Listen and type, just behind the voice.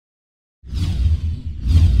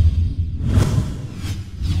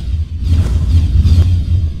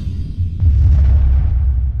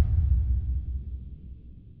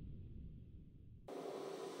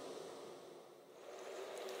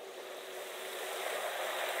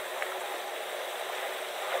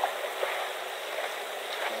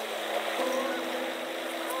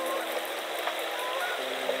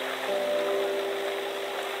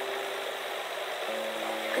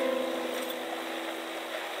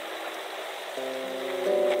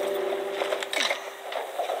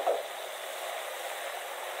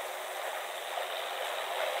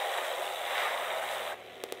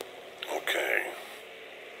Okay.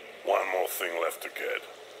 One more thing left to get.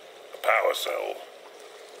 A power cell.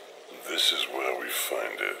 This is where we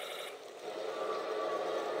find it.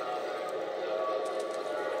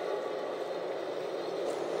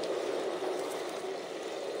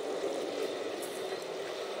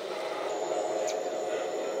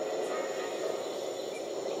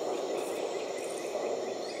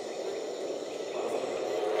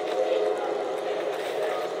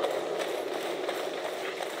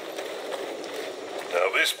 Now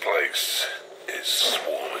this place is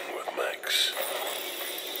swarming with mechs.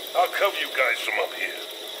 I'll cover you guys from up here.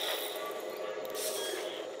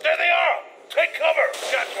 There they are! Take cover!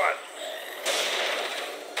 Got one!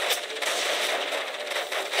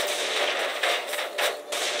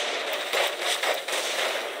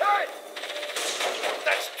 Hey!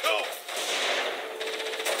 That's two!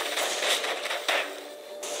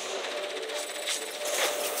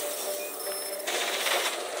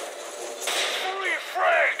 Three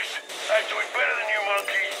frags! I'm doing better than you,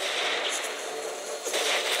 monkey!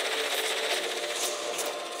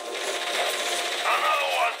 Another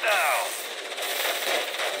one down!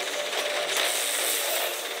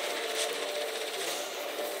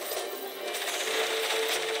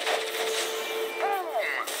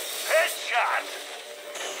 Boom! Headshot!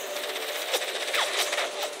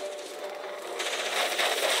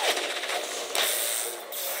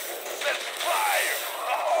 That's fire!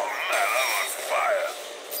 Oh man, I'm on fire!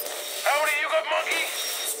 How many you got, monkey?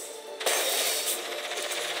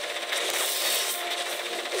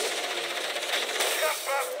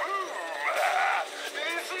 Boom! Did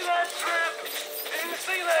you see that, Trip? Did you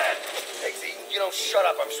see that? Hey, Z, you don't shut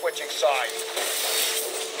up. I'm switching sides.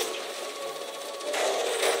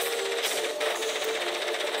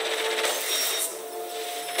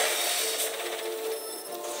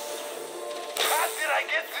 How did I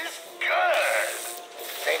get this good?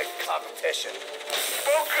 Ain't a competition.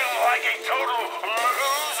 Spoken like a total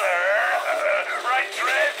loser. Right,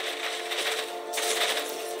 Trip?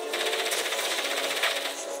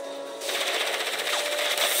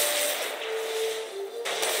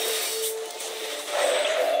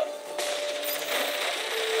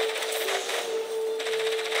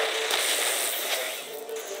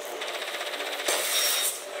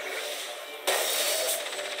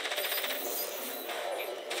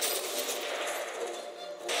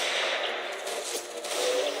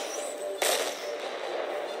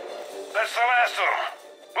 That's the last of them.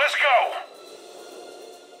 Let's go.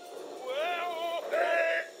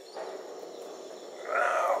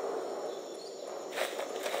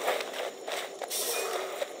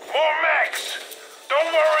 More mechs.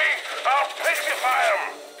 Don't worry, I'll pacify them.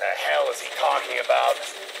 The hell is he talking about?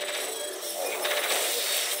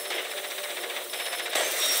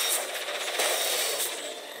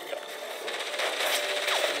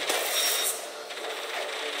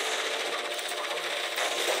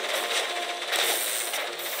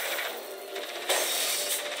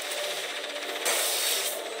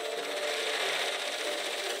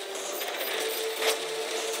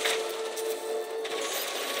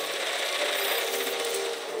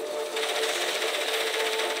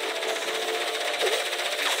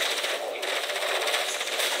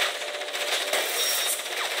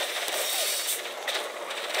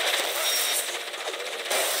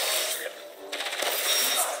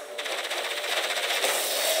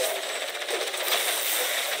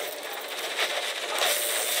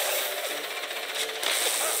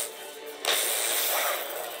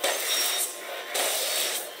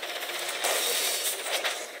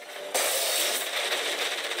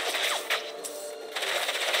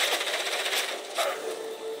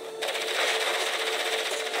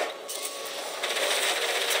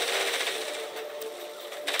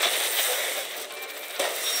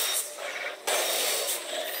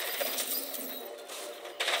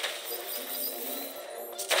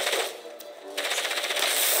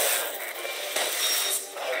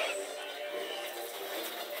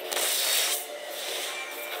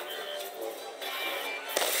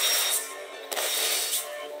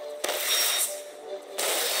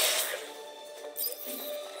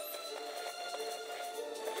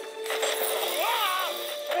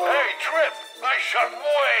 shot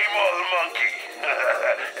way more than monkey.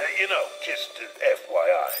 You know, just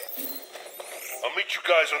FYI. I'll meet you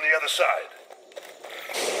guys on the other side.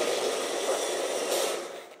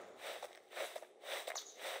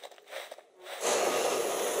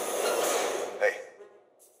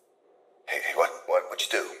 Hey, what'd you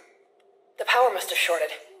do? The power must have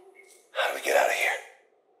shorted. How do we get out of here?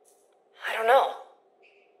 I don't know.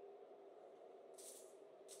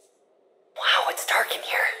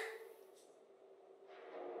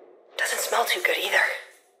 smell too good either.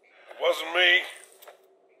 It wasn't me.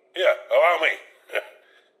 Yeah, allow me.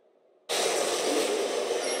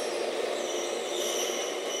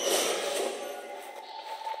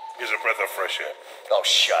 Here's a breath of fresh air. Oh,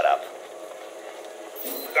 shut up.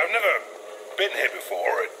 I've never been here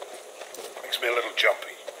before. It makes me a little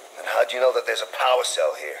jumpy. And how'd you know that there's a power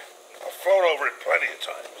cell here? I've flown over it plenty of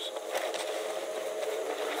times.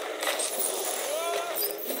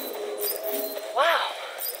 Wow.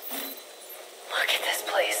 Look at this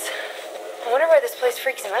place. I wonder why this place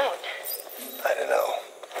freaks him out. I don't know.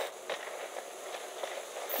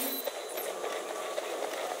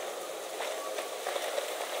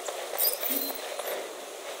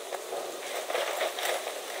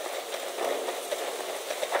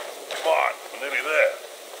 Come on, we're nearly there.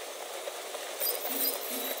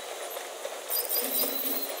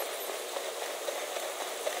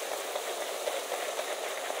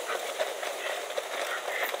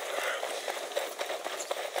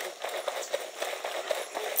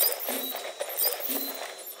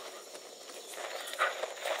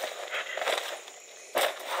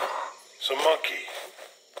 So, Monkey,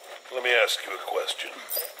 let me ask you a question.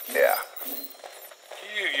 Yeah. Do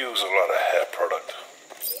you use a lot of hair product?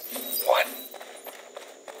 What?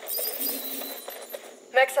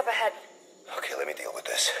 Mech's up ahead. Okay, let me deal with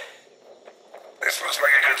this. This looks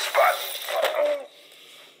like a good spot.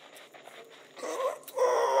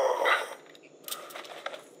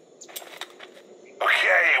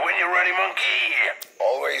 Okay, when you're ready, Monkey.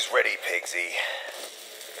 Always ready, Pigsy.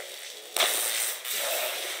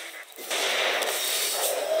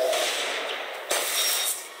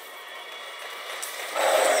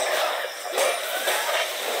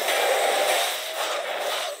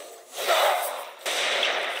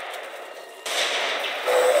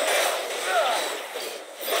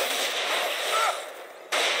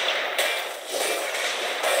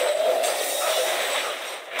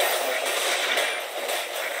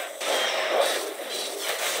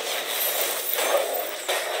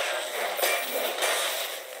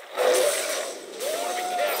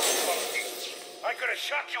 I could have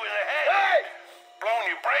shot you in the head. Hey! Blown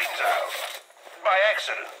your brains out. By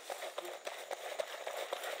accident.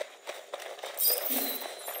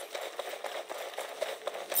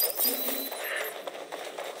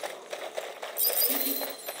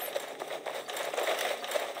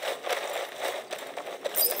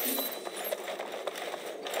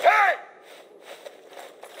 Hey!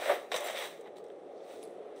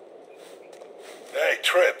 Hey,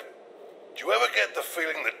 Trip. Do you ever get the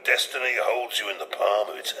feeling that destiny holds you in the palm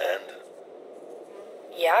of its hand?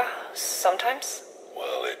 Yeah, sometimes.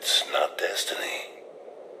 Well, it's not destiny.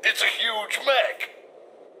 It's a huge mech.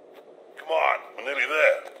 Come on, we're nearly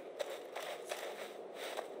there.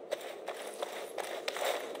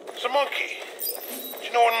 So, Monkey, do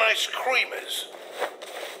you know what an ice cream is?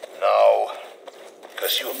 No.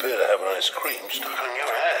 Guess you appear to have an ice cream stuck on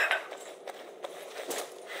your head.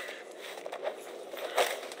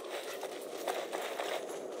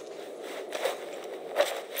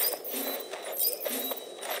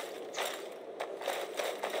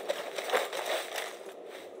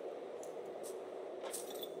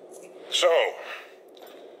 So,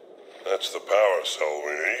 that's the power cell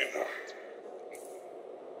we need.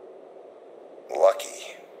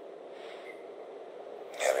 Lucky.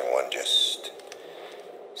 Having one just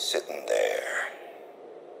sitting there.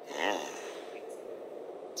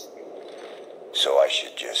 So I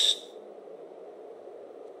should just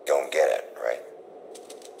go and get it, right?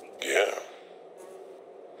 Yeah.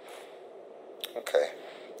 Okay.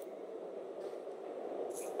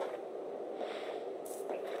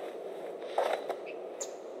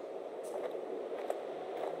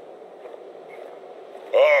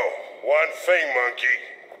 Oh, one thing, Monkey.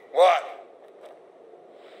 What?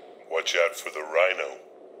 Watch out for the rhino.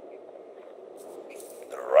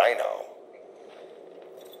 The rhino?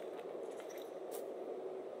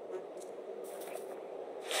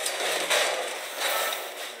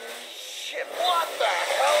 Shit, what the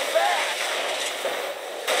hell's that?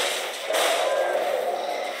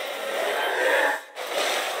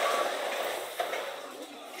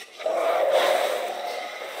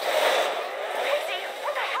 Pixie,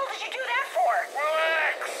 what the hell did you do that for?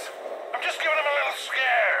 Relax. I'm just giving him a little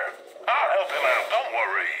scare. I'll help him out, don't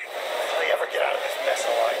worry. Until you ever get out of this mess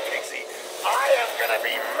alive, Pixie, I am gonna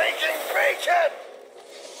be making bacon!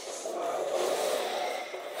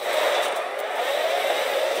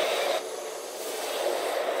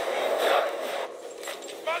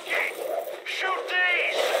 Monkey, shoot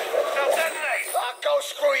these. They'll detonate. Go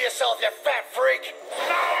screw yourself, you fat freak!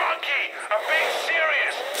 No, Monkey, I'm being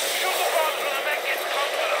serious. Shoot the bombs when the mech gets close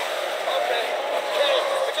to them. Okay,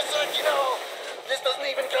 just so you know,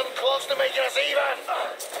 even come close to making us even.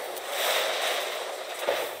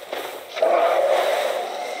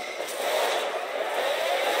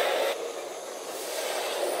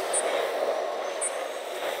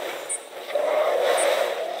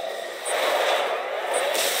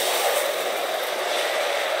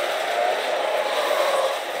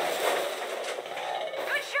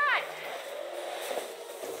 Good shot!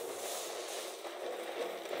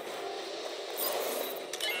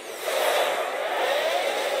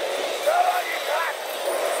 Come on, you cock!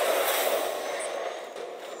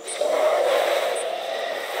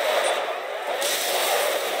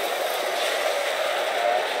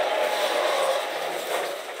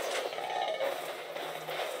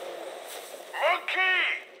 Monkey!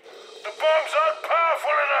 The bombs aren't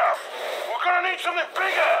powerful enough! We're gonna need something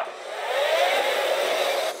bigger!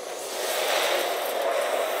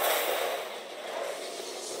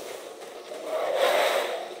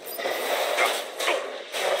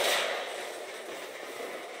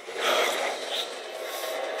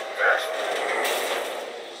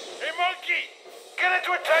 Hey, Monkey! Get it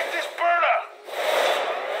to attack this burner!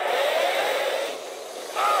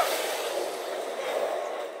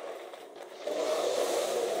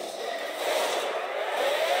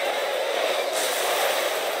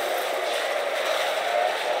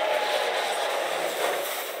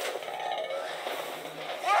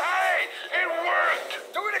 Hey! It worked!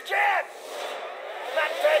 Do it again!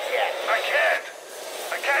 Not dead yet. I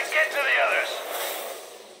can't get to the others!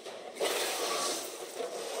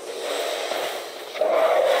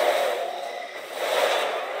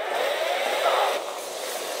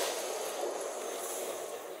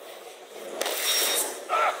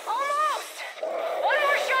 Almost! One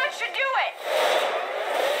more shot should do it!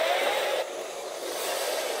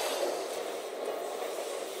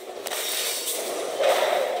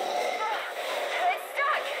 It's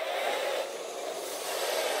stuck!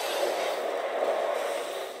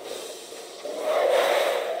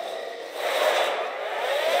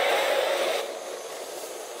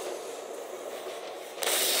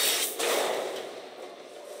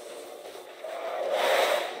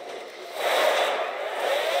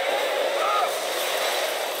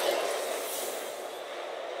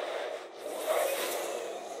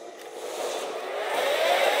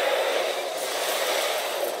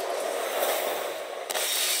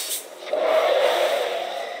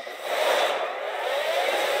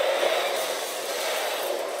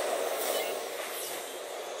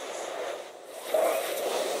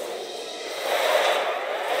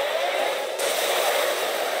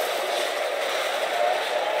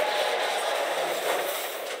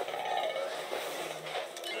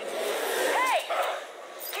 Hey!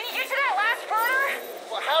 Can you get to that last burner?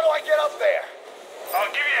 Well, how do I get up there?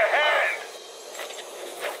 I'll give you a hand!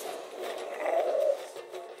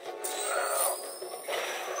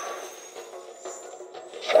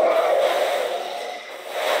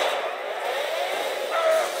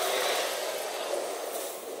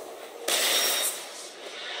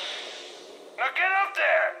 Now get up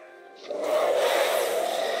there!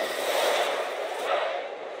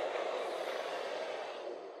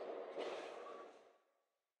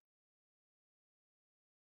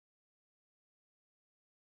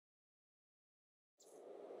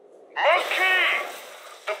 Monkey!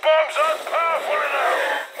 The bombs aren't powerful enough!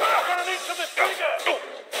 We're gonna need something bigger!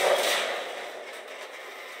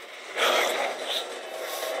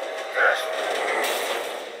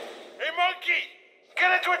 Hey, Monkey!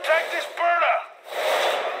 Get it to attack this burner!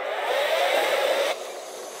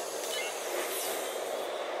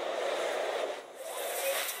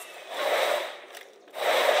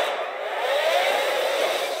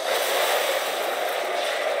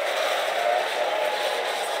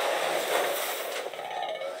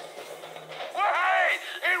 Hey!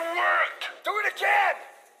 It worked! Do it again!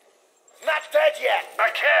 Not dead yet. I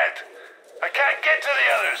can't get to the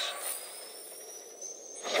others!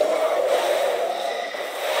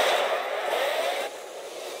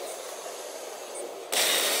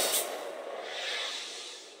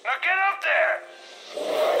 Now get up there!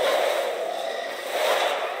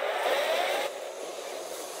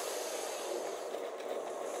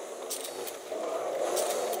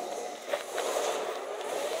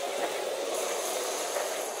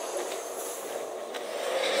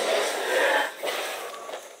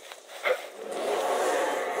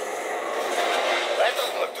 That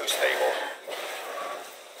doesn't look too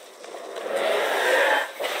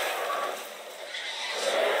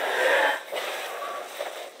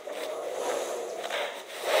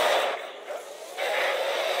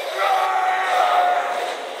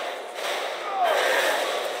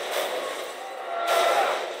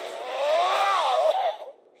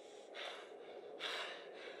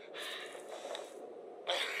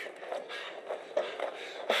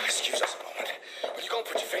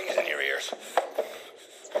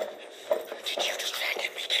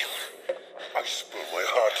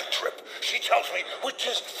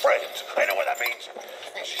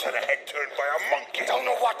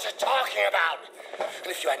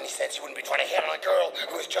any sense, you wouldn't be trying to hit on a girl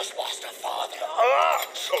who has just lost her father. Ah,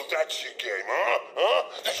 so that's your game, huh? Huh?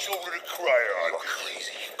 The shoulder to cry on. You're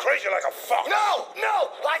crazy. Crazy like a fox. No,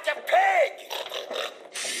 like a pig!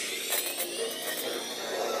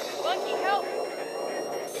 Monkey, help!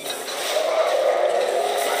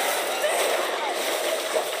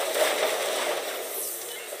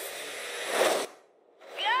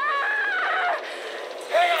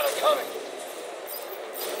 Hang on, I'm coming.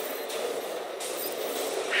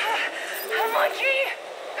 Monkey!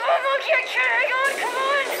 Oh, monkey, I can't hang on, come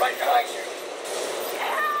on! Right behind you.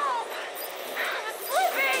 Help! I'm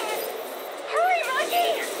slipping! Hurry,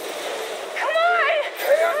 monkey! Come on!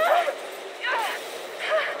 Hey, I'm coming.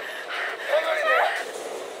 Hang on in there.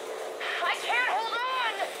 I can't hold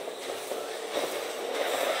on!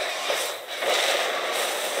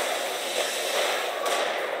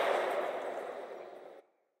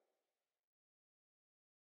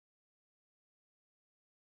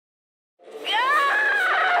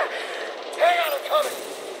 Hang on, I'm coming.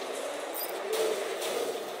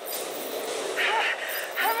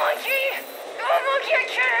 Monkey! Oh, monkey, I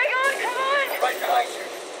can't hang on, come on! Right behind you.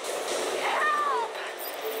 Help!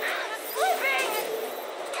 I'm slipping!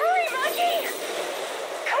 Hurry, monkey!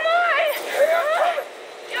 Come on! Hey, I'm coming.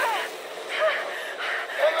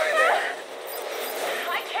 Hang on in there.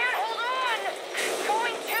 I can't hold on!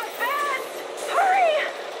 Going too fast! Hurry!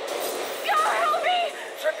 God, help me!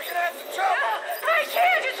 Trip, you're gonna have to jump. I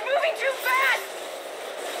can't! It's moving too fast!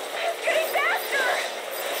 It's getting faster!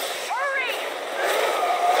 Hurry!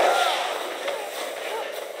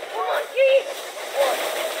 Monkey! 1,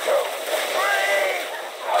 2, 3.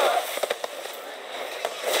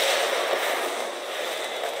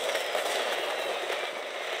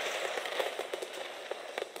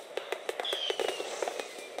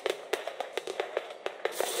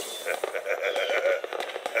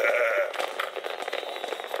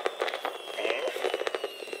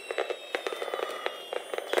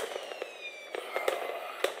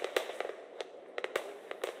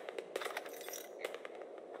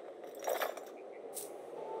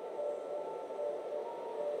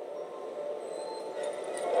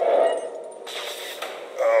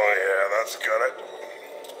 Oh, yeah, that's got it.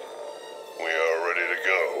 We are ready to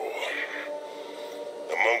go.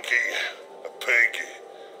 A monkey, a pig,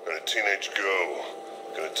 and a teenage girl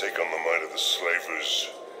gonna take on the might of the slavers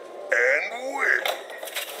and win.